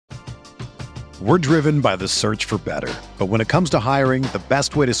We're driven by the search for better. But when it comes to hiring, the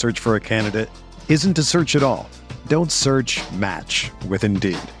best way to search for a candidate isn't to search at all. Don't search, match with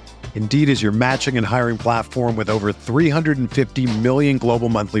Indeed. Indeed is your matching and hiring platform with over 350 million global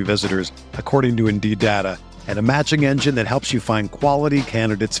monthly visitors, according to Indeed data, and a matching engine that helps you find quality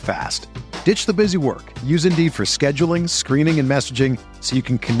candidates fast. Ditch the busy work. Use Indeed for scheduling, screening, and messaging so you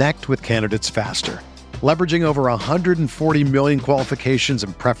can connect with candidates faster. Leveraging over 140 million qualifications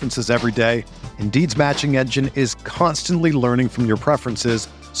and preferences every day, Indeed's matching engine is constantly learning from your preferences,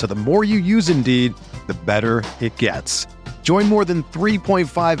 so the more you use Indeed, the better it gets. Join more than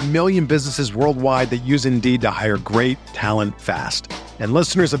 3.5 million businesses worldwide that use Indeed to hire great talent fast. And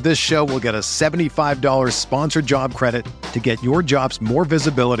listeners of this show will get a $75 sponsored job credit to get your jobs more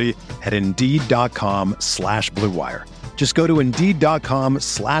visibility at Indeed.com/Blue Wire. Just go to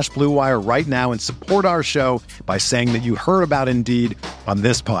Indeed.com/Blue Wire right now and support our show by saying that you heard about Indeed on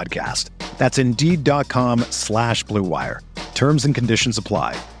this podcast. That's Indeed.com/Blue Wire. Terms and conditions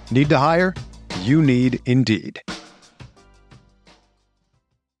apply. Need to hire? You need Indeed.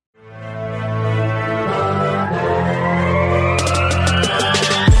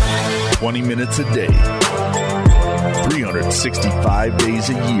 20 minutes a day, 365 days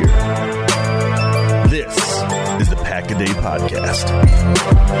a year. This is the Pack-A-Day Podcast.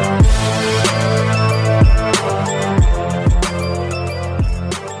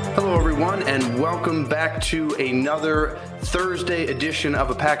 Hello, everyone, and welcome back to another Thursday edition of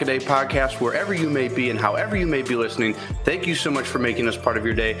a Pack-A-Day Podcast. Wherever you may be and however you may be listening, thank you so much for making us part of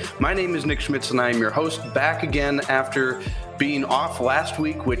your day. My name is Nick Schmitz, and I am your host, back again after being off last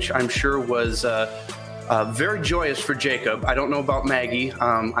week, which I'm sure was very joyous for Jacob. I don't know about Maggie.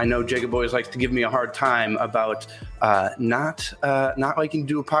 I know Jacob always likes to give me a hard time about not liking to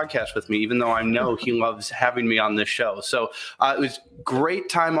do a podcast with me, even though I know he loves having me on this show. So it was great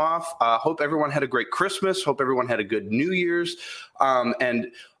time off. Hope everyone had a great Christmas. Hope everyone had a good New Year's. And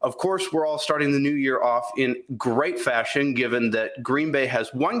of course, we're all starting the new year off in great fashion, given that Green Bay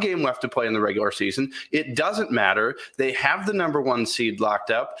has one game left to play in the regular season. It doesn't matter. They have the number one seed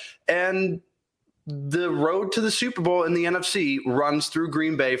locked up, and the road to the Super Bowl in the NFC runs through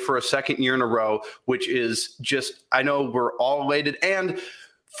Green Bay for a second year in a row, which is just, I know we're all elated. And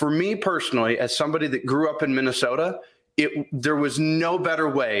for me personally, as somebody that grew up in Minnesota, there was no better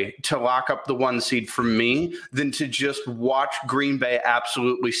way to lock up the one seed for me than to just watch Green Bay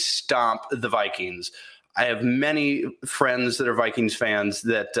absolutely stomp the Vikings. I have many friends that are Vikings fans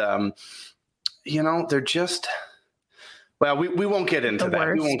that, they're just... Well, we won't get into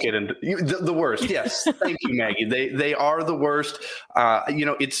that. We won't get into the worst. Yes. Thank you, Maggie. They are the worst.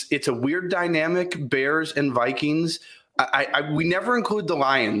 It's a weird dynamic, Bears and Vikings. We never include the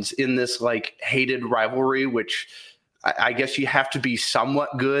Lions in this like hated rivalry, which I guess you have to be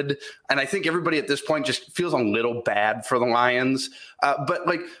somewhat good. And I think everybody at this point just feels a little bad for the Lions. But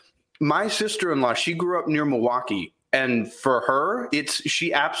like my sister-in-law, she grew up near Milwaukee. And for her,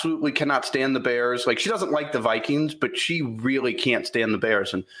 she absolutely cannot stand the Bears. Like, she doesn't like the Vikings, but she really can't stand the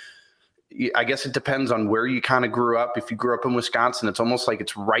Bears. And I guess it depends on where you kind of grew up. If you grew up in Wisconsin, it's almost like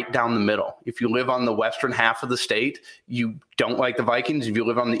it's right down the middle. If you live on the western half of the state, you don't like the Vikings. If you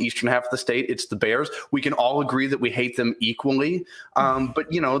live on the eastern half of the state, it's the Bears. We can all agree that we hate them equally. But,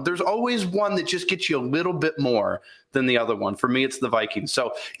 there's always one that just gets you a little bit more than the other one. For me, it's the Vikings.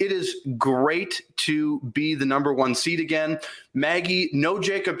 So it is great to be the number one seed again. Maggie, no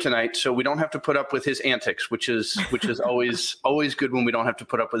Jacob tonight, so we don't have to put up with his antics, which is always good when we don't have to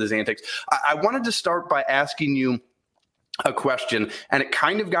put up with his antics. I wanted to start by asking you a question, and it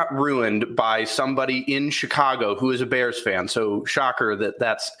kind of got ruined by somebody in Chicago who is a Bears fan. So shocker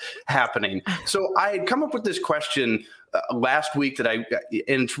that's happening. So I had come up with this question last week and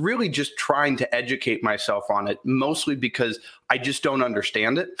it's really just trying to educate myself on it, mostly because I just don't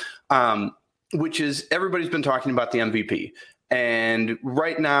understand it, which is everybody's been talking about the MVP. And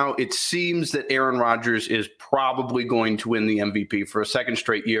right now, it seems that Aaron Rodgers is probably going to win the MVP for a second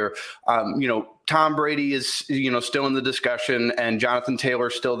straight year. Tom Brady is, still in the discussion, and Jonathan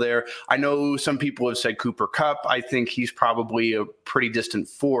Taylor's still there. I know some people have said Cooper Kupp. I think he's probably a pretty distant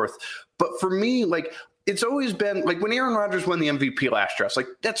fourth. But for me, it's always been when Aaron Rodgers won the MVP last year, I was like,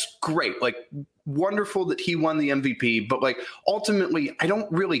 that's great. Wonderful that he won the MVP. But ultimately, I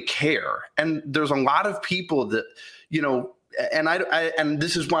don't really care. And there's a lot of people that, and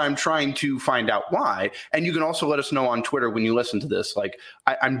this is why I'm trying to find out why. And you can also let us know on Twitter when you listen to this.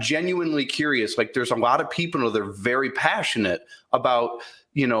 I'm genuinely curious. There's a lot of people that are very passionate about,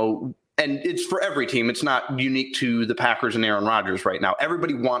 and it's for every team. It's not unique to the Packers and Aaron Rodgers right now.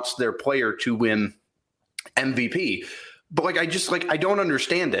 Everybody wants their player to win MVP. but like, I don't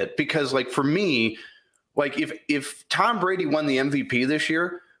understand it, because like for me, like if Tom Brady won the MVP this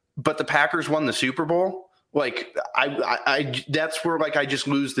year, but the Packers won the Super Bowl, like I that's where like I just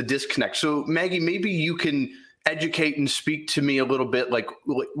lose the disconnect. So Maggie, maybe you can educate and speak to me a little bit. Like,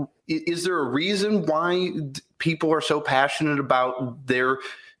 is there a reason why people are so passionate about their,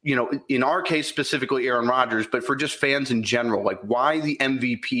 you know, in our case specifically Aaron Rodgers, but for just fans in general, like why the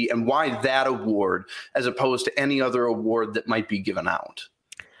MVP and why that award as opposed to any other award that might be given out?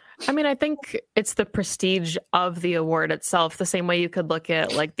 I mean, I think it's the prestige of the award itself, the same way you could look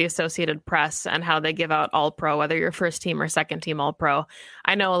at like the Associated Press and how they give out All-Pro, whether you're first team or second team All-Pro.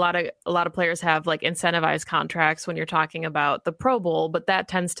 I know a lot of players have like incentivized contracts when you're talking about the Pro Bowl, but that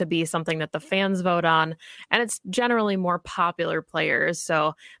tends to be something that the fans vote on, and it's generally more popular players.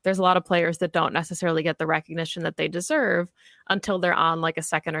 So there's a lot of players that don't necessarily get the recognition that they deserve until they're on like a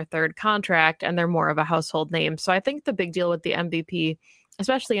second or third contract and they're more of a household name. So I think the big deal with the MVP,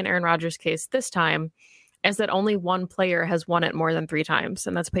 especially in Aaron Rodgers' case this time, is that only one player has won it more than 3 times,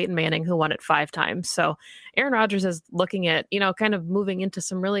 and that's Peyton Manning, who won it 5 times. So Aaron Rodgers is looking at, you know, kind of moving into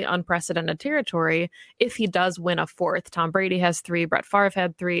some really unprecedented territory if he does win a 4th. Tom Brady has 3, Brett Favre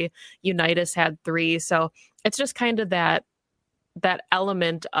had 3, Unitas had 3. So it's just kind of that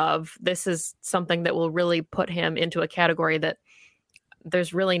element of this is something that will really put him into a category that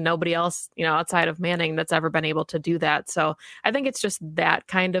there's really nobody else, you know, outside of Manning that's ever been able to do that. So I think it's just that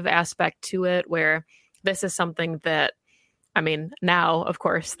kind of aspect to it, where this is something that, I mean, now, of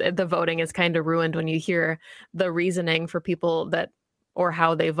course, the voting is kind of ruined when you hear the reasoning for people that, or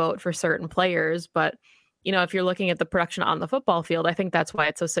how they vote for certain players. But, you know, if you're looking at the production on the football field, I think that's why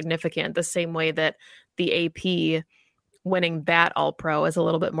it's so significant. The same way that the AP winning that All-Pro is a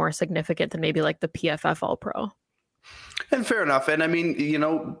little bit more significant than maybe like the PFF All-Pro. And fair enough. And I mean, you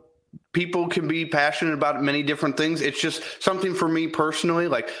know, people can be passionate about many different things. It's just something for me personally.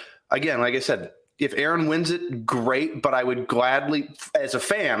 Like, again, like I said, if Aaron wins it, great. But I would gladly, as a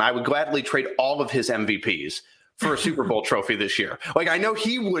fan, I would gladly trade all of his MVPs for a Super Bowl trophy this year. Like, I know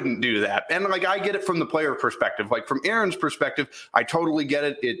he wouldn't do that. And like, I get it from the player perspective. Like from Aaron's perspective, I totally get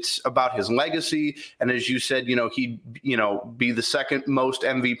it. It's about his legacy. And as you said, you know, he'd, you know, be the second most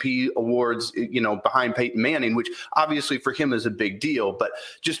MVP awards, you know, behind Peyton Manning, which obviously for him is a big deal. But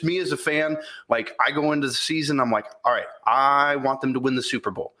just me as a fan, like I go into the season, I'm like, all right, I want them to win the Super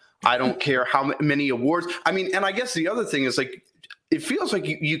Bowl. I don't care how many awards. I mean, and I guess the other thing is like, it feels like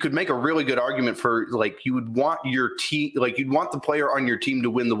you could make a really good argument for like you would want your team, like you'd want the player on your team to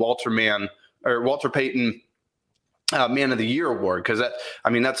win the Walter Payton Man of the Year award. Cause that, I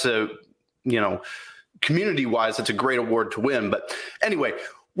mean, that's a, you know, community wise, it's a great award to win. But anyway,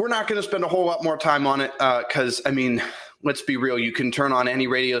 we're not going to spend a whole lot more time on it. Cause I mean, let's be real. You can turn on any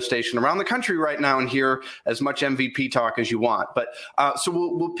radio station around the country right now and hear as much MVP talk as you want. But so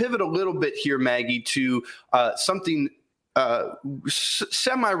we'll pivot a little bit here, Maggie, to something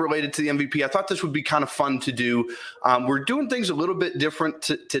semi-related to the MVP. I thought this would be kind of fun to do. We're doing things a little bit different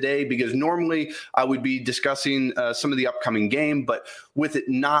today because normally I would be discussing some of the upcoming game, but with it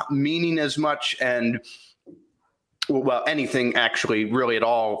not meaning as much and well, anything actually really at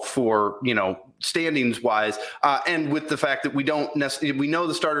all for, you know, standings wise. And with the fact that we don't necessarily, we know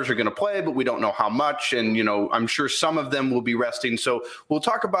the starters are going to play, but we don't know how much. And, you know, I'm sure some of them will be resting. So we'll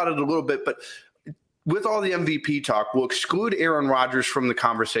talk about it a little bit, but with all the MVP talk, we'll exclude Aaron Rodgers from the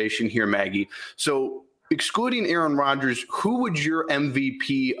conversation here, Maggie. So excluding Aaron Rodgers, who would your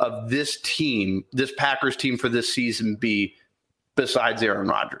MVP of this team, this Packers team for this season be besides Aaron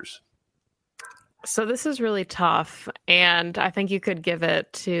Rodgers? So this is really tough, and I think you could give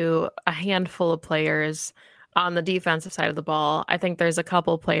it to a handful of players on the defensive side of the ball. I think there's a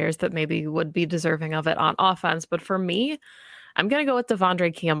couple players that maybe would be deserving of it on offense, but for me, I'm going to go with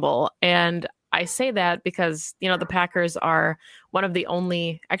Devondre Campbell. And I say that because, you know, the Packers are one of the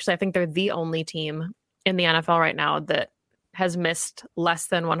only, actually, I think they're the only team in the NFL right now that has missed less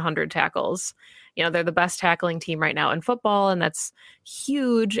than 100 tackles. You know, they're the best tackling team right now in football, and that's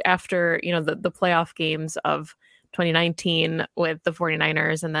huge after, you know, the playoff games of 2019 with the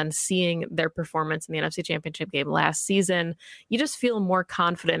 49ers and then seeing their performance in the NFC Championship game last season. You just feel more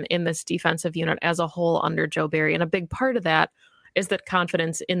confident in this defensive unit as a whole under Joe Barry. And a big part of that is that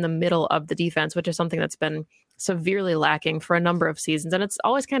confidence in the middle of the defense, which is something that's been severely lacking for a number of seasons. And it's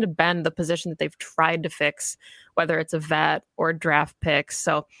always kind of been the position that they've tried to fix, whether it's a vet or draft picks.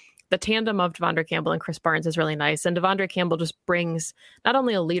 So the tandem of Devondre Campbell and Chris Barnes is really nice. And Devondre Campbell just brings not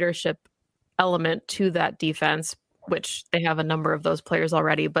only a leadership element to that defense, which they have a number of those players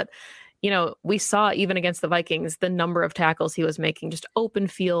already, but we saw even against the Vikings, the number of tackles he was making, just open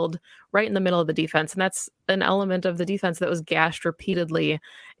field right in the middle of the defense. And that's an element of the defense that was gashed repeatedly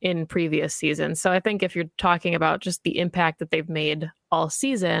in previous seasons. So I think if you're talking about just the impact that they've made all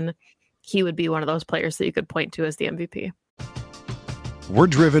season, he would be one of those players that you could point to as the MVP. We're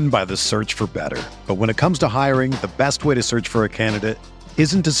driven by the search for better. But when it comes to hiring, the best way to search for a candidate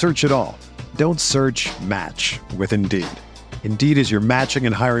isn't to search at all. Don't search, match with Indeed. Indeed is your matching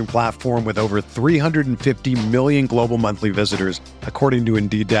and hiring platform with over 350 million global monthly visitors, according to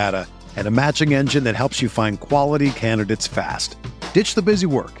Indeed data, and a matching engine that helps you find quality candidates fast. Ditch the busy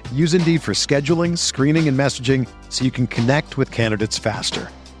work. Use Indeed for scheduling, screening, and messaging so you can connect with candidates faster.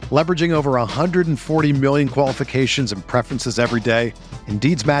 Leveraging over 140 million qualifications and preferences every day,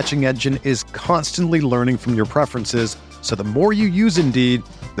 Indeed's matching engine is constantly learning from your preferences, so the more you use Indeed,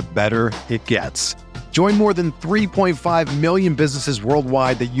 the better it gets. Join more than 3.5 million businesses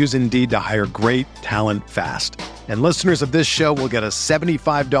worldwide that use Indeed to hire great talent fast. And listeners of this show will get a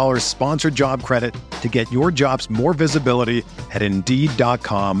 $75 sponsored job credit to get your jobs more visibility at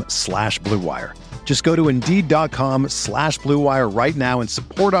Indeed.com/Blue Wire. Just go to Indeed.com/Blue Wire right now and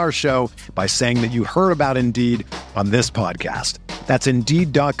support our show by saying that you heard about Indeed on this podcast. That's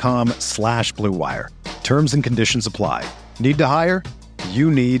Indeed.com/Blue Wire. Terms and conditions apply. Need to hire?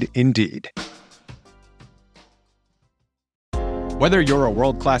 You need Indeed. Whether you're a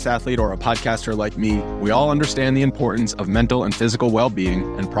world-class athlete or a podcaster like me, we all understand the importance of mental and physical well-being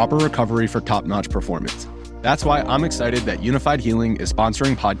and proper recovery for top-notch performance. That's why I'm excited that Unified Healing is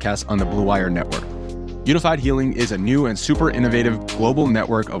sponsoring podcasts on the Blue Wire Network. Unified Healing is a new and super innovative global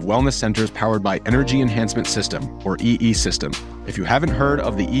network of wellness centers powered by Energy Enhancement System, or EE System. If you haven't heard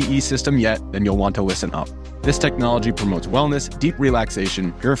of the EE System yet, then you'll want to listen up. This technology promotes wellness, deep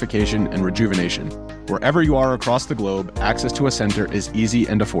relaxation, purification, and rejuvenation. Wherever you are across the globe, access to a center is easy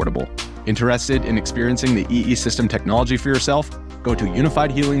and affordable. Interested in experiencing the EE System technology for yourself? Go to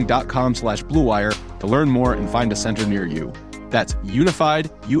unifiedhealing.com/Blue Wire to learn more and find a center near you. That's unified,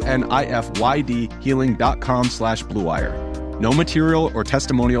 UNIFYD, healing.com/Blue Wire. No material or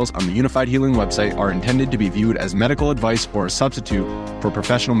testimonials on the Unified Healing website are intended to be viewed as medical advice or a substitute for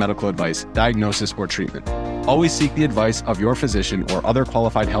professional medical advice, diagnosis, or treatment. Always seek the advice of your physician or other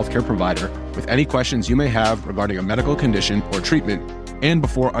qualified healthcare provider with any questions you may have regarding a medical condition or treatment and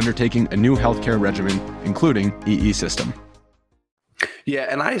before undertaking a new healthcare regimen, including EE System. Yeah,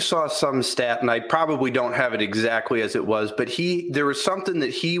 and I saw some stat, and I probably don't have it exactly as it was, but there was something that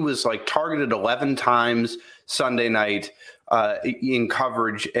he was like targeted 11 times Sunday night in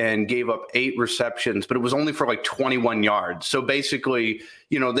coverage and gave up 8 receptions, but it was only for like 21 yards. So basically,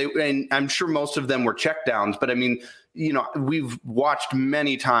 and I'm sure most of them were checkdowns, but I mean, we've watched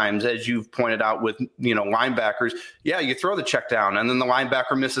many times, as you've pointed out with, linebackers. Yeah, you throw the check down and then the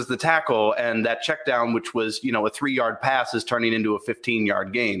linebacker misses the tackle. And that check down, which was, a 3-yard pass, is turning into a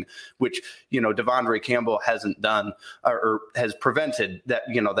 15-yard gain, which, Devondre Campbell hasn't done or has prevented that,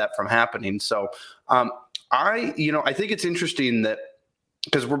 that from happening. So I think it's interesting that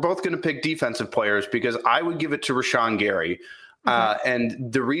because we're both going to pick defensive players, because I would give it to Rashawn Gary.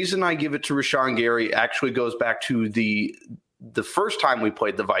 And the reason I give it to Rashawn Gary actually goes back to the first time we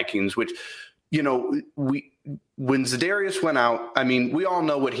played the Vikings, which, when Za'Darius went out, I mean, we all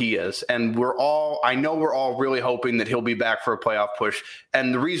know what he is, and I know we're all really hoping that he'll be back for a playoff push.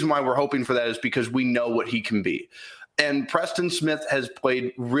 And the reason why we're hoping for that is because we know what he can be. And Preston Smith has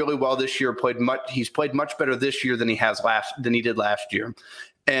played really well this year. He's played much better this year than he did last year.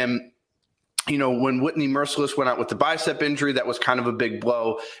 And when Whitney Mercilus went out with the bicep injury, that was kind of a big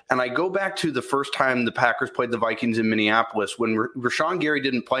blow. And I go back to the first time the Packers played the Vikings in Minneapolis when Rashawn Gary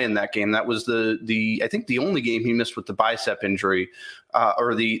didn't play in that game. That was I think the only game he missed with the bicep injury,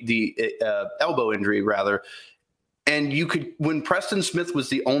 or the elbow injury rather. And when Preston Smith was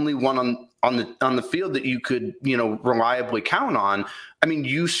the only one on the field that you could, reliably count on, I mean,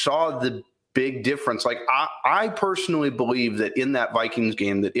 you saw the big difference. Like I personally believe that in that Vikings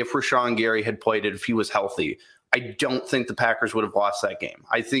game, that if Rashawn Gary had played it, if he was healthy, I don't think the Packers would have lost that game.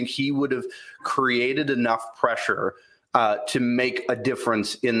 I think he would have created enough pressure to make a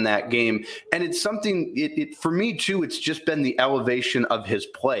difference in that game. And it's something, for me too, it's just been the elevation of his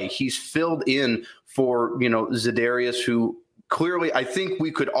play. He's filled in for, Za'Darius, who clearly, I think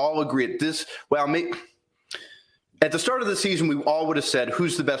we could all agree at the start of the season, we all would have said,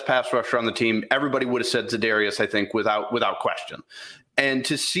 who's the best pass rusher on the team? Everybody would have said Za'Darius, I think, without question. And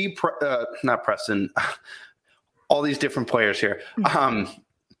to see, not Preston, all these different players here,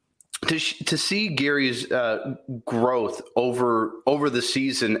 to see Gary's growth over the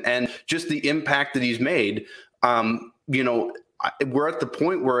season and just the impact that he's made, we're at the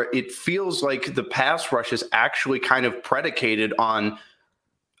point where it feels like the pass rush is actually kind of predicated on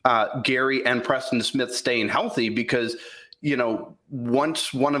Gary and Preston Smith staying healthy, because, you know,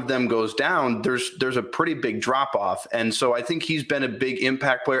 once one of them goes down, there's a pretty big drop off. And so I think he's been a big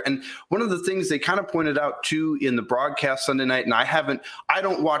impact player. And one of the things they kind of pointed out too in the broadcast Sunday night, and I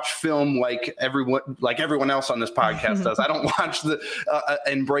don't watch film like everyone else on this podcast does. I don't watch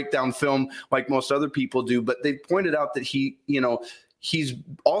and break down film like most other people do, but they pointed out that he's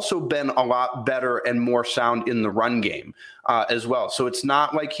also been a lot better and more sound in the run game as well. So it's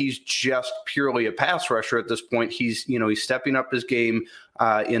not like he's just purely a pass rusher at this point. He's stepping up his game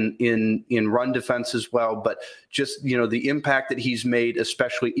in run defense as well. But just, the impact that he's made,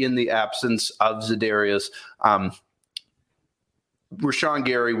 especially in the absence of Za'Darius, Rashawn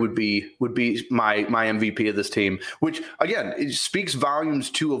Gary would be my MVP of this team, which again, it speaks volumes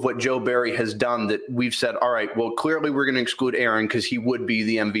too of what Joe Barry has done, that we've said, all right, well, clearly we're going to exclude Aaron because he would be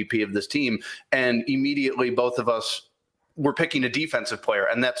the MVP of this team. And immediately both of us were picking a defensive player.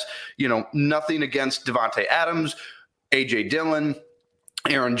 And that's, nothing against Devontae Adams, AJ Dillon,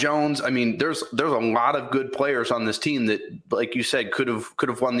 Aaron Jones. I mean, there's a lot of good players on this team that, like you said, could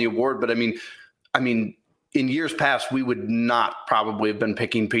have won the award. But I mean, in years past, we would not probably have been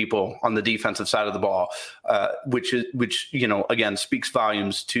picking people on the defensive side of the ball, which again speaks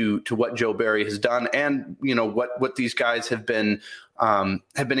volumes to what Joe Barry has done, and what these guys have been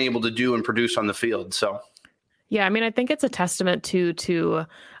able to do and produce on the field. So, yeah, I mean, I think it's a testament to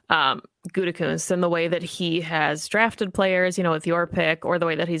Gutekunst and the way that he has drafted players, with your pick, or the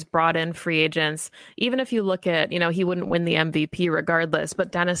way that he's brought in free agents. Even if you look at, he wouldn't win the MVP regardless,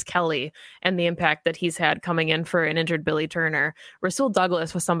 but Dennis Kelly and the impact that he's had coming in for an injured Billy Turner. Rasul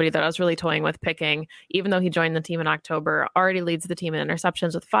Douglas was somebody that I was really toying with picking, even though he joined the team in October, already leads the team in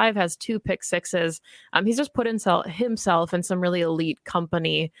interceptions with 5, has 2 pick sixes. He's just put himself in some really elite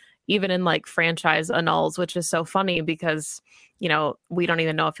company, even in like franchise annuls, which is so funny because, we don't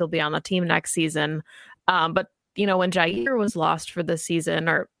even know if he'll be on the team next season. But, when Jair was lost for this season,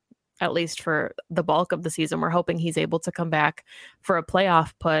 or at least for the bulk of the season, we're hoping he's able to come back for a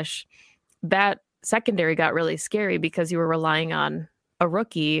playoff push. That secondary got really scary because you were relying on a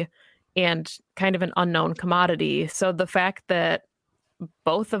rookie and kind of an unknown commodity. So the fact that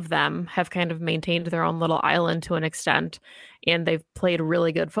both of them have kind of maintained their own little island to an extent, and they've played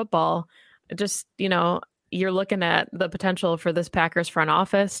really good football, just, you're looking at the potential for this Packers front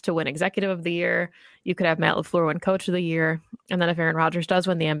office to win Executive of the Year. You could have Matt LaFleur win Coach of the Year. And then if Aaron Rodgers does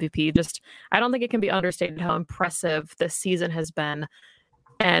win the MVP, I don't think it can be understated how impressive this season has been.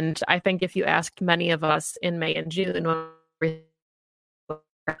 And I think if you asked many of us in May and June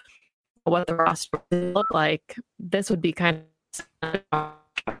what the roster would look like, this would be kind of...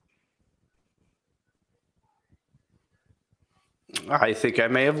 I think I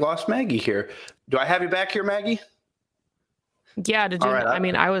may have lost Maggie here. Do I have you back here, Maggie? Yeah. Did you?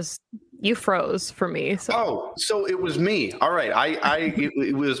 Right, you froze for me. So. Oh, so it was me. All right.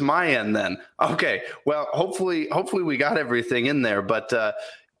 It was my end then. Okay. Well, hopefully we got everything in there, but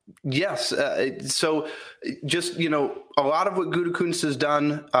yes. So just, a lot of what Gutekunst has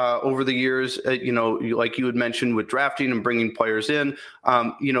done over the years, like you had mentioned with drafting and bringing players in,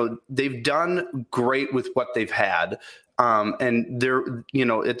 they've done great with what they've had. And they're,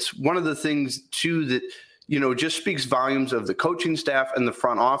 it's one of the things too that, just speaks volumes of the coaching staff and the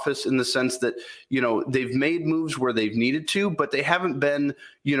front office, in the sense that, they've made moves where they've needed to, but they haven't been,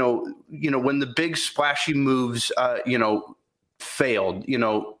 when the big splashy moves, failed,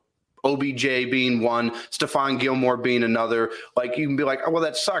 OBJ being one, Stephon Gilmore being another. Like, you can be like, oh, well,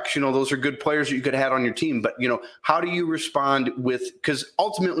 that sucks. Those are good players that you could have had on your team. But, how do you respond because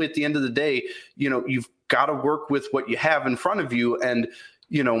ultimately at the end of the day, you've got to work with what you have in front of you. And,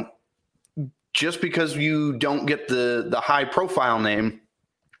 just because you don't get the high profile name,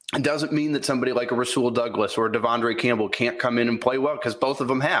 it doesn't mean that somebody like a Rasul Douglas or Devondre Campbell can't come in and play well, because both of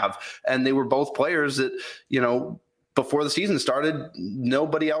them have. And they were both players that, before the season started,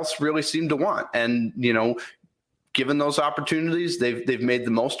 nobody else really seemed to want. And, given those opportunities, they've made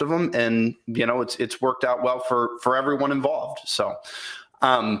the most of them. And, it's worked out well for everyone involved. So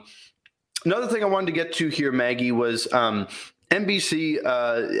another thing I wanted to get to here, Maggie, was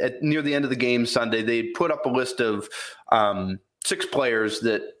NBC near the end of the game Sunday, they put up a list of 6 players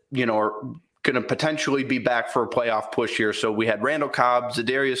that, are going to potentially be back for a playoff push here. So we had Randall Cobb,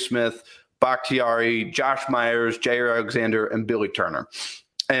 Za'Darius Smith, Bakhtiari, Josh Myers, Jair Alexander, and Billy Turner.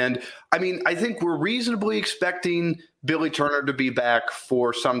 And I think we're reasonably expecting Billy Turner to be back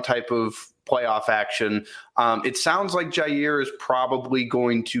for some type of, playoff action. It sounds like Jair is probably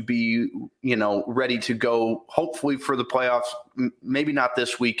going to be, ready to go, hopefully for the playoffs, maybe not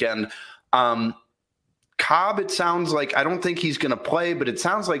this weekend. Cobb, it sounds like, I don't think he's going to play, but it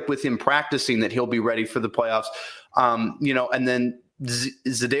sounds like with him practicing that he'll be ready for the playoffs. And then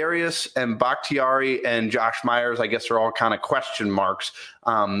Za'Darius and Bakhtiari and Josh Myers, I guess, are all kind of question marks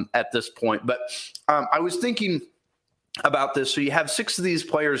at this point. But I was thinking about this. So you have 6 of these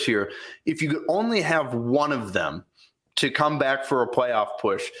players here. If you could only have one of them to come back for a playoff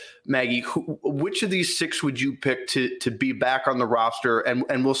push, Maggie, which of these 6 would you pick to be back on the roster?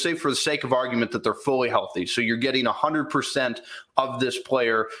 And we'll say for the sake of argument that they're fully healthy. So you're getting 100% of this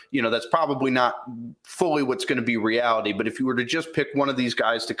player. That's probably not fully what's going to be reality. But if you were to just pick one of these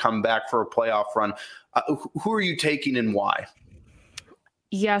guys to come back for a playoff run, who are you taking and why?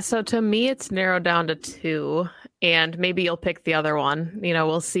 Yeah, so to me, it's narrowed down to 2, and maybe you'll pick the other one.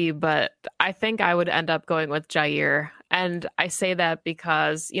 We'll see. But I think I would end up going with Jair. And I say that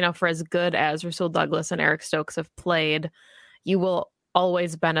because, for as good as Rasul Douglas and Eric Stokes have played, you will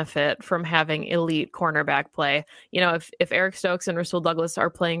always benefit from having elite cornerback play. If Eric Stokes and Rasul Douglas are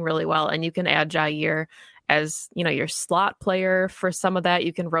playing really well and you can add Jair as, your slot player for some of that,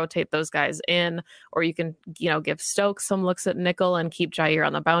 you can rotate those guys in, or you can, give Stokes some looks at nickel and keep Jair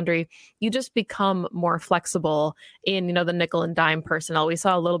on the boundary. You just become more flexible in, the nickel and dime personnel. We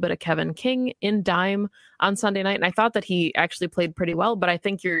saw a little bit of Kevin King in dime on Sunday night, and I thought that he actually played pretty well, but I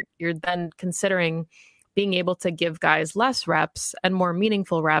think you're then considering being able to give guys less reps and more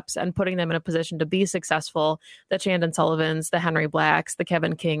meaningful reps and putting them in a position to be successful, the Chandon Sullivans, the Henry Blacks, the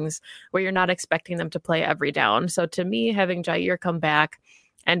Kevin Kings, where you're not expecting them to play every down. So to me, having Jair come back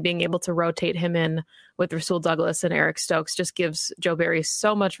and being able to rotate him in with Rasul Douglas and Eric Stokes just gives Joe Barry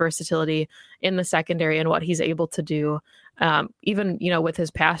so much versatility in the secondary and what he's able to do, even, with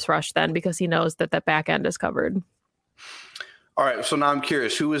his pass rush then, because he knows that back end is covered. All right. So now I'm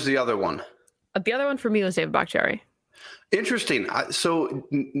curious, who was the other one? The other one for me was David Bakhtiari. Interesting. So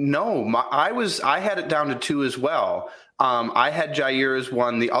no, I had it down to 2 as well. I had Jair as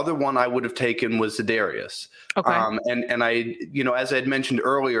 1. The other one I would have taken was Za'Darius. Okay. And I, as I had mentioned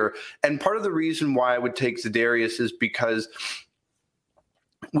earlier, and part of the reason why I would take Za'Darius is because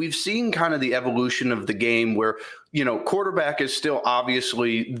we've seen kind of the evolution of the game where, quarterback is still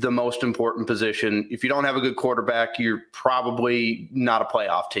obviously the most important position. If you don't have a good quarterback, you're probably not a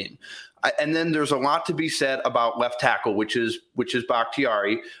playoff team. And then there's a lot to be said about left tackle, which is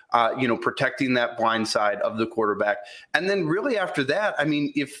Bakhtiari, protecting that blind side of the quarterback. And then really after that, I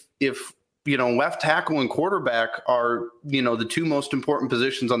mean, if left tackle and quarterback are, the 2 most important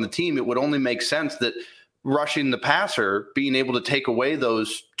positions on the team, it would only make sense that rushing the passer, being able to take away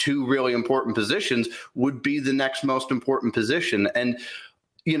those 2 really important positions, would be the next most important position. And,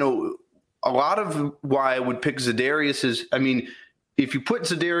 a lot of why I would pick Za'Darius is, I mean, if you put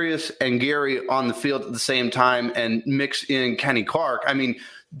Za'Darius and Gary on the field at the same time and mix in Kenny Clark, I mean,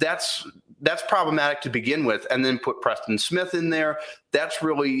 that's problematic to begin with. And then put Preston Smith in there. That's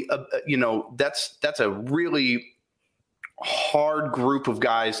really, that's a really hard group of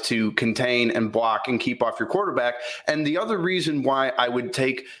guys to contain and block and keep off your quarterback. And the other reason why I would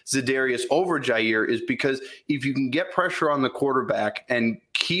take Za'Darius over Jair is because if you can get pressure on the quarterback and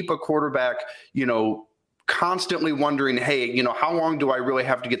keep a quarterback, constantly wondering, hey, how long do I really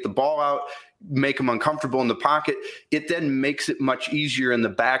have to get the ball out, make them uncomfortable in the pocket, it then makes it much easier in the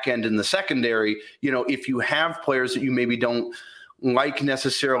back end in the secondary. If you have players that you maybe don't like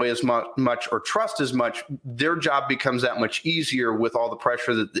necessarily as much or trust as much, their job becomes that much easier with all the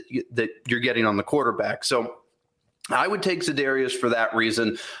pressure that you're getting on the quarterback. So I would take Za'Darius for that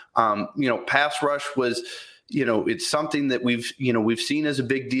reason. Pass rush was, it's something that we've seen as a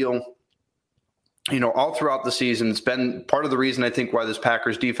big deal. All throughout the season. It's been part of the reason I think why this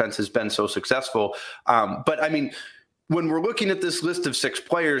Packers defense has been so successful. But I mean, when we're looking at this list of 6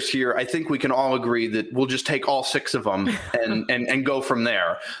 players here, I think we can all agree that we'll just take all 6 of them and go from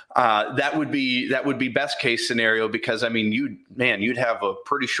there. That would be best case scenario, because I mean, you'd have a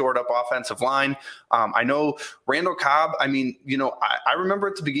pretty short up offensive line. I know Randall Cobb. I mean, I remember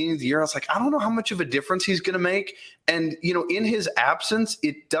at the beginning of the year, I was like, I don't know how much of a difference he's going to make. And in his absence,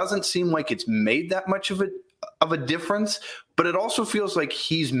 it doesn't seem like it's made that much of a difference, but it also feels like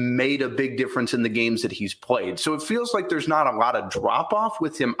he's made a big difference in the games that he's played. So it feels like there's not a lot of drop off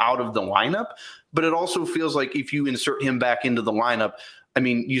with him out of the lineup, but it also feels like if you insert him back into the lineup, I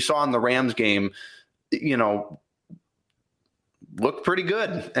mean, you saw in the Rams game, looked pretty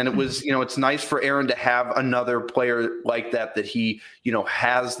good. And it was, it's nice for Aaron to have another player like that he,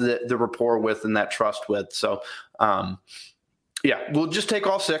 has the rapport with and that trust with. So, Yeah, we'll just take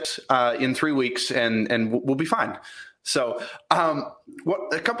all 6 in 3 weeks, and we'll be fine. So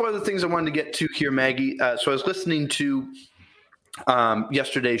a couple other things I wanted to get to here, Maggie. So I was listening to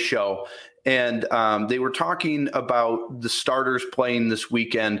yesterday's show, and they were talking about the starters playing this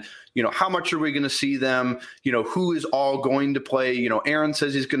weekend. How much are we going to see them? Who is all going to play? Aaron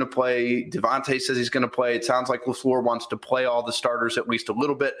says he's going to play. Devontae says he's going to play. It sounds like LaFleur wants to play all the starters at least a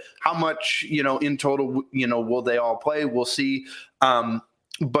little bit. How much, in total, will they all play? We'll see.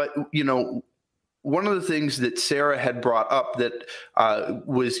 But one of the things that Sarah had brought up that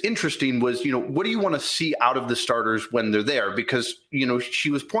was interesting was, what do you want to see out of the starters when they're there? Because,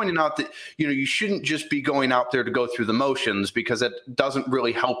 she was pointing out that, you shouldn't just be going out there to go through the motions, because it doesn't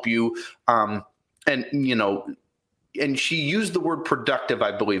really help you. And she used the word productive,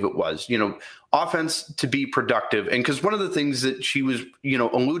 I believe it was, offense to be productive. And because one of the things that she was,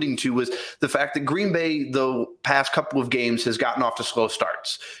 alluding to was the fact that Green Bay, the past couple of games, has gotten off to slow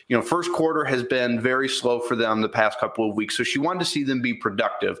starts. First quarter has been very slow for them the past couple of weeks. So she wanted to see them be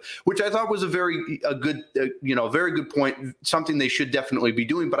productive, which I thought was a very good point, something they should definitely be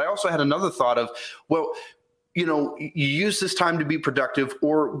doing. But I also had another thought of, well, you use this time to be productive,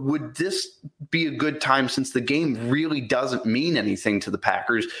 or would this be a good time, since the game really doesn't mean anything to the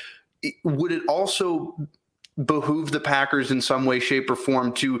Packers? Would it also behoove the Packers in some way, shape, or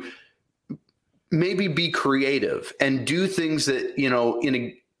form to maybe be creative and do things that,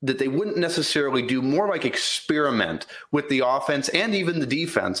 that they wouldn't necessarily do, more like experiment with the offense and even the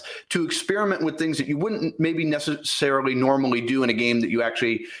defense, to experiment with things that you wouldn't maybe necessarily normally do in a game that you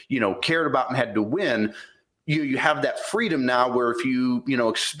actually, cared about and had to win? You have that freedom now where if you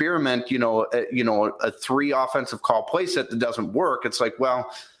experiment, a 3 offensive call play set that doesn't work, it's like, well,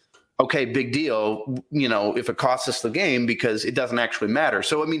 okay, big deal, if it costs us the game, because it doesn't actually matter.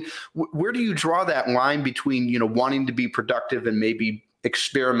 So, I mean, where do you draw that line between, wanting to be productive and maybe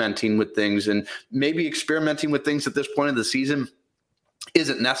experimenting with things, and maybe experimenting with things at this point of the season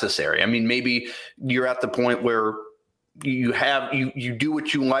isn't necessary? I mean, maybe you're at the point where you do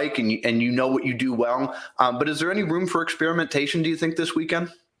what you like and you know what you do well. But is there any room for experimentation, do you think, this weekend?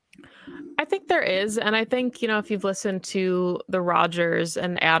 I think there is. And I think, if you've listened to the Rodgers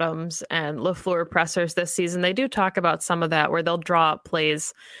and Adams and LaFleur pressers this season, they do talk about some of that, where they'll draw up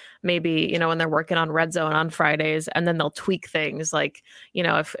plays, maybe, when they're working on red zone on Fridays, and then they'll tweak things like,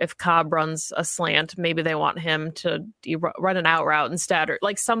 if Cobb runs a slant, maybe they want him to run an out route instead, or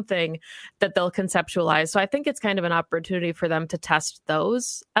like something that they'll conceptualize. So I think it's kind of an opportunity for them to test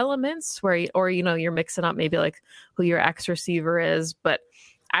those elements or you're mixing up maybe like who your X receiver is. But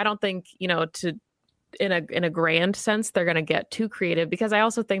I don't think, in a grand sense, they're going to get too creative, because I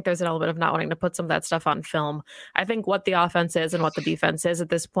also think there's an element of not wanting to put some of that stuff on film. I think what the offense is and what the defense is at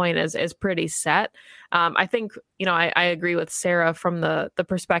this point is pretty set. I think, I agree with Sarah from the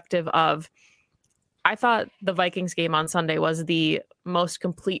perspective of, I thought the Vikings game on Sunday was the most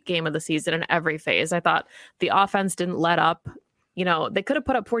complete game of the season in every phase. I thought the offense didn't let up. They could have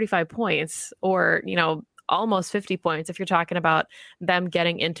put up 45 points or, almost 50 points if you're talking about them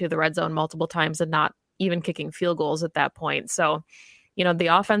getting into the red zone multiple times and not even kicking field goals at that point. So, the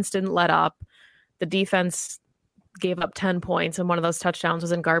offense didn't let up. The defense gave up 10 points, and one of those touchdowns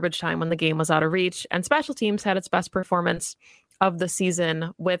was in garbage time when the game was out of reach. And special teams had its best performance of the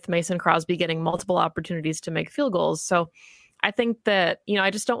season, with Mason Crosby getting multiple opportunities to make field goals. So I think that, I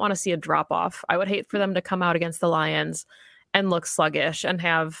just don't want to see a drop off. I would hate for them to come out against the Lions and look sluggish and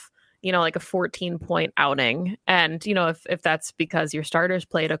have, like a 14-point outing. And, if that's because your starters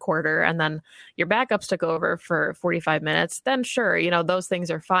played a quarter and then your backups took over for 45 minutes, then sure, those things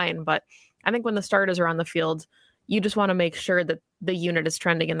are fine. But I think when the starters are on the field, you just want to make sure that the unit is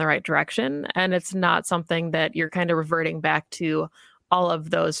trending in the right direction. And it's not something that you're kind of reverting back to all of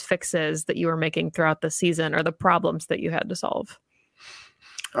those fixes that you were making throughout the season or the problems that you had to solve.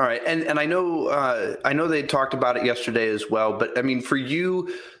 All right. And I know they talked about it yesterday as well, but I mean, for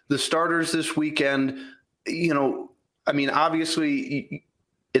you, the starters this weekend, obviously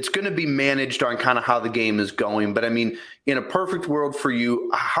it's going to be managed on kind of how the game is going. But I mean, in a perfect world for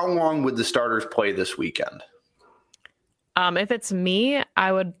you, how long would the starters play this weekend? If it's me,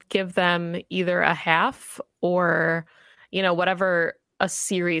 I would give them either a half or, whatever a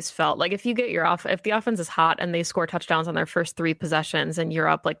series felt like. If you get if the offense is hot and they score touchdowns on their first 3 possessions and you're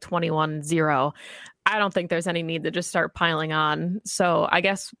up like 21-0, I don't think there's any need to just start piling on. So I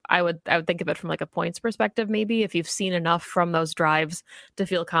guess I would think of it from like a points perspective, maybe, if you've seen enough from those drives to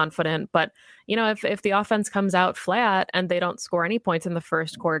feel confident. But, if the offense comes out flat and they don't score any points in the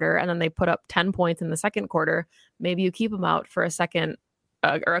first quarter and then they put up 10 points in the second quarter, maybe you keep them out for a second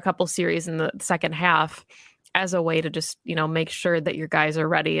or a couple series in the second half as a way to just, make sure that your guys are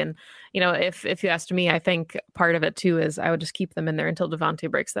ready. And, if you asked me, I think part of it too is I would just keep them in there until Devontae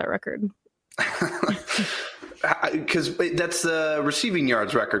breaks that record. Because that's the receiving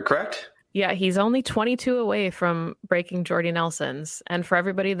yards record, correct? Yeah, he's only 22 away from breaking Jordy Nelson's. And for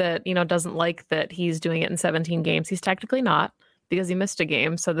everybody that, doesn't like that he's doing it in 17 games, he's technically not, because he missed a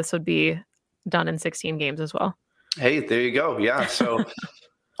game. So this would be done in 16 games as well. Hey, there you go. Yeah. So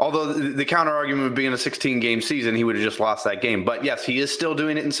although the counter argument would be in a 16-game season, he would have just lost that game. But yes, he is still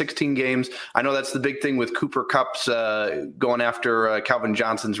doing it in 16 games. I know that's the big thing with Cooper Kupp's going after Calvin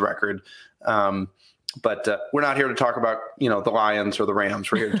Johnson's record. But we're not here to talk about, the Lions or the Rams.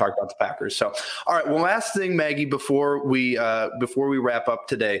 We're here to talk about the Packers. So, all right. Well, last thing, Maggie, before we wrap up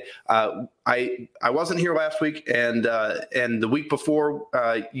today, I wasn't here last week, and the week before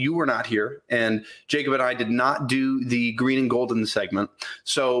you were not here, and Jacob and I did not do the Green and Golden segment.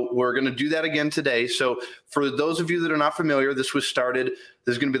 So we're going to do that again today. So for those of you that are not familiar, this is going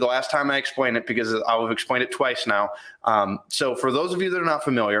to be the last time I explain it, because I'll have explained it twice now. So for those of you that are not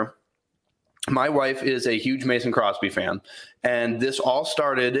familiar, my wife is a huge Mason Crosby fan, and this all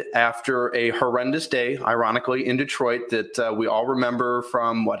started after a horrendous day, ironically, in Detroit that we all remember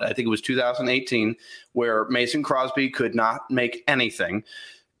from I think it was 2018, where Mason Crosby could not make anything.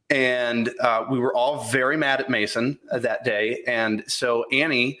 And we were all very mad at Mason that day. And so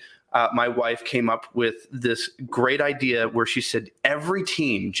Annie, my wife, came up with this great idea where she said every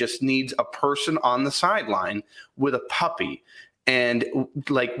team just needs a person on the sideline with a puppy. And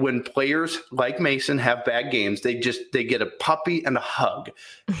like when players like Mason have bad games, they get a puppy and a hug.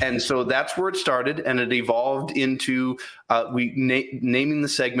 And so that's where it started. And it evolved into naming the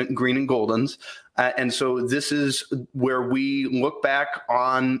segment Green and Goldens. And so this is where we look back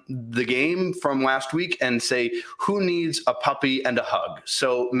on the game from last week and say, who needs a puppy and a hug?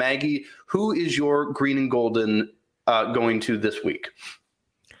 So Maggie, who is your Green and Golden going to this week?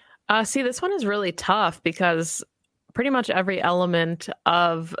 See, this one is really tough because pretty much every element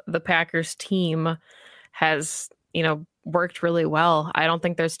of the Packers team has, worked really well. I don't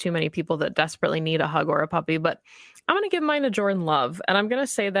think there's too many people that desperately need a hug or a puppy, but I'm going to give mine to Jordan Love. And I'm going to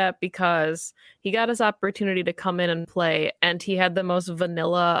say that because he got his opportunity to come in and play, and he had the most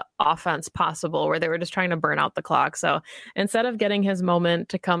vanilla offense possible where they were just trying to burn out the clock. So instead of getting his moment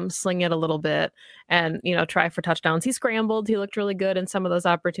to come sling it a little bit and, try for touchdowns, he scrambled. He looked really good in some of those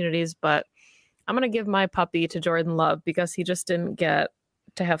opportunities, but I'm going to give my puppy to Jordan Love because he just didn't get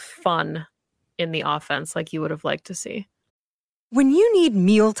to have fun in the offense like you would have liked to see. When you need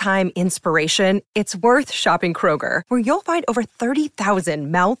mealtime inspiration, it's worth shopping Kroger, where you'll find over 30,000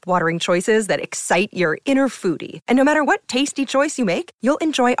 mouth-watering choices that excite your inner foodie. And no matter what tasty choice you make, you'll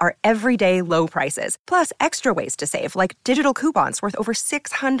enjoy our everyday low prices, plus extra ways to save, like digital coupons worth over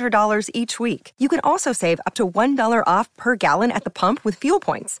 $600 each week. You can also save up to $1 off per gallon at the pump with fuel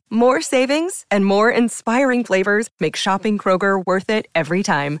points. More savings and more inspiring flavors make shopping Kroger worth it every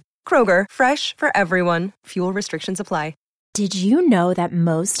time. Kroger, fresh for everyone. Fuel restrictions apply. Did you know that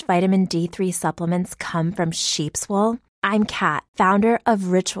most vitamin D3 supplements come from sheep's wool? I'm Kat, founder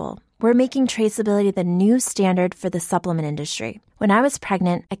of Ritual. We're making traceability the new standard for the supplement industry. When I was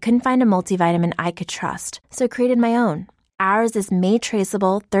pregnant, I couldn't find a multivitamin I could trust, so I created my own. Ours is made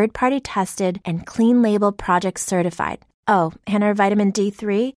traceable, third-party tested, and clean label project certified. Oh, and our vitamin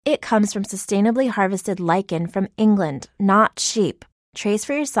D3? It comes from sustainably harvested lichen from England, not sheep. Trace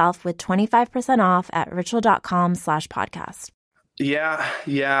for yourself with 25% off at ritual.com/podcast. Yeah.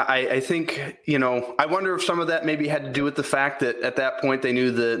 I think, I wonder if some of that maybe had to do with the fact that at that point they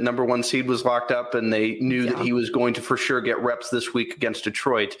knew the number one seed was locked up and they knew that he was going to for sure get reps this week against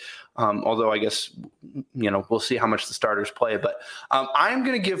Detroit. Although I guess, we'll see how much the starters play. But I'm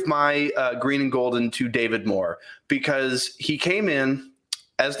going to give my Green and Golden to David Moore because he came in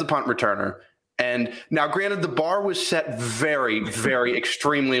as the punt returner. And now, granted, the bar was set very, very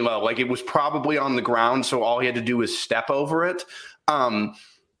extremely low. Like it was probably on the ground, so all he had to do was step over it.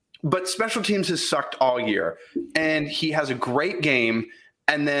 But special teams has sucked all year. And he has a great game,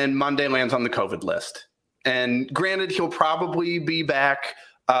 and then Monday lands on the COVID list. And granted, he'll probably be back,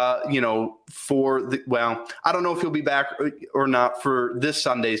 I don't know if he'll be back or not for this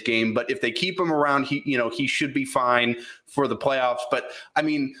Sunday's game. But if they keep him around, he should be fine for the playoffs. But, I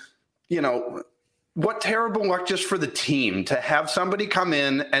mean, what terrible luck just for the team to have somebody come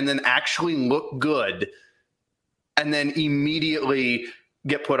in and then actually look good and then immediately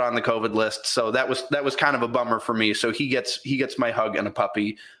get put on the COVID list. So that was kind of a bummer for me. So he gets my hug and a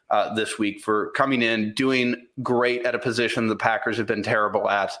puppy this week for coming in, doing great at a position the Packers have been terrible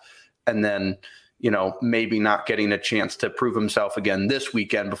at, and then, maybe not getting a chance to prove himself again this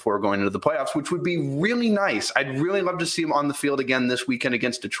weekend before going into the playoffs, which would be really nice. I'd really love to see him on the field again this weekend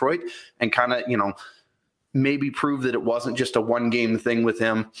against Detroit and kind of, maybe prove that it wasn't just a one-game thing with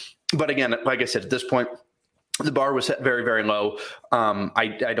him. But again, like I said, at this point, the bar was set very, very low.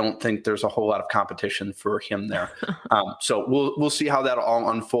 I don't think there's a whole lot of competition for him there. So we'll see how that all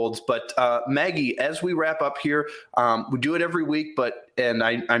unfolds. But Maggie, as we wrap up here, we do it every week, and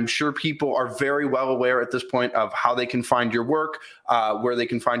I'm sure people are very well aware at this point of how they can find your work, where they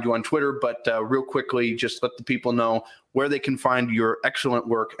can find you on Twitter. But real quickly, just let the people know where they can find your excellent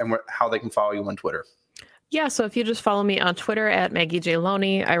work and how they can follow you on Twitter. Yeah, so if you just follow me on Twitter at Maggie J.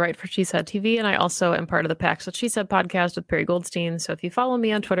 Loney, I write for She Said TV, and I also am part of the Packs What She Said podcast with Perry Goldstein. So if you follow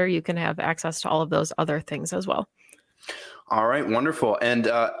me on Twitter, you can have access to all of those other things as well. All right, wonderful. And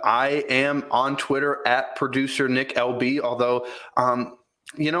I am on Twitter at producer Nick LB, although,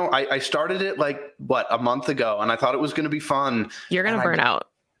 I started it a month ago, and I thought it was going to be fun. You're going to burn out.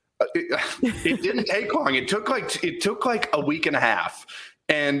 It didn't take long. It took like a week and a half.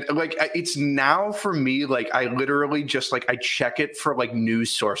 And it's now for me, I literally just I check it for news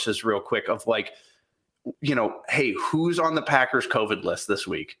sources real quick of hey, who's on the Packers COVID list this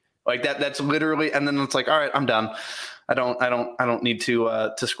week? That's literally, and then it's all right, I'm done. I don't need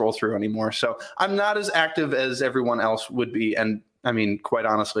to scroll through anymore. So I'm not as active as everyone else would be. And I mean, quite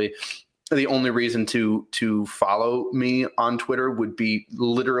honestly, the only reason to follow me on Twitter would be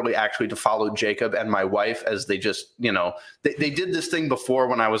literally actually to follow Jacob and my wife, as they just, they did this thing before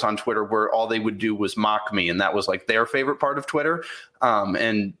when I was on Twitter where all they would do was mock me. And that was their favorite part of Twitter.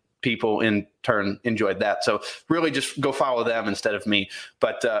 And people in turn enjoyed that. So really just go follow them instead of me.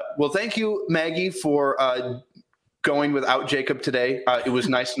 But well, thank you, Maggie, for going without Jacob today. It was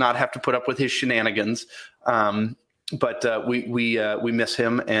nice to not have to put up with his shenanigans. But we miss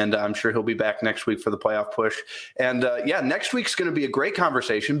him, and I'm sure he'll be back next week for the playoff push. And next week's going to be a great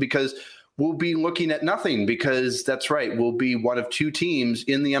conversation because we'll be looking at nothing, because that's right, we'll be one of two teams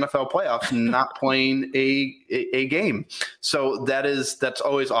in the NFL playoffs not playing a game. So that's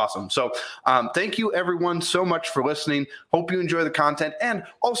always awesome. So thank you everyone so much for listening. Hope you enjoy the content. And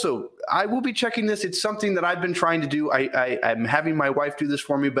also, I will be checking this. It's something that I've been trying to do. I'm having my wife do this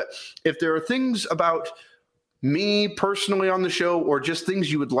for me. But if there are things about me personally on the show, or just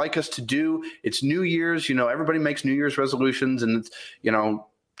things you would like us to do, it's New Year's, everybody makes New Year's resolutions, and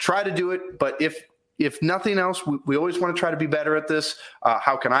try to do it. But if nothing else, we always want to try to be better at this.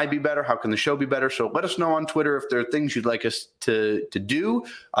 How can I be better? How can the show be better? So let us know on Twitter if there are things you'd like us to do,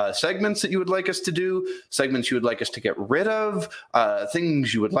 segments that you would like us to do, segments you would like us to get rid of,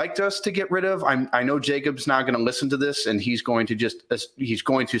 things you would like us to get rid of. I know Jacob's not going to listen to this, and he's going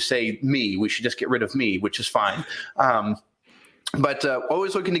to say me. We should just get rid of me, which is fine. But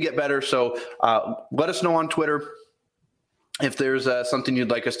always looking to get better. So let us know on Twitter if there's something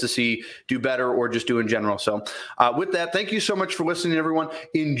you'd like us to see do better, or just do in general. So with that, thank you so much for listening, everyone.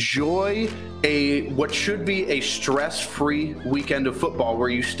 Enjoy what should be a stress-free weekend of football where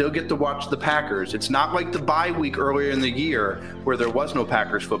you still get to watch the Packers. It's not like the bye week earlier in the year where there was no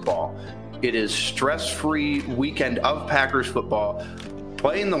Packers football. It is stress-free weekend of Packers football,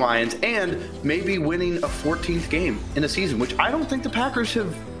 playing the Lions, and maybe winning a 14th game in a season, which I don't think the Packers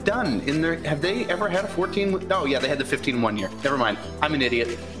have done have they ever had a 14? Oh yeah, they had the 15 one year. Never mind. I'm an idiot.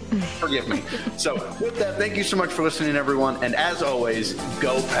 Forgive me. So with that, thank you so much for listening, everyone. And as always,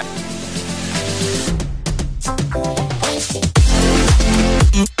 go Pack.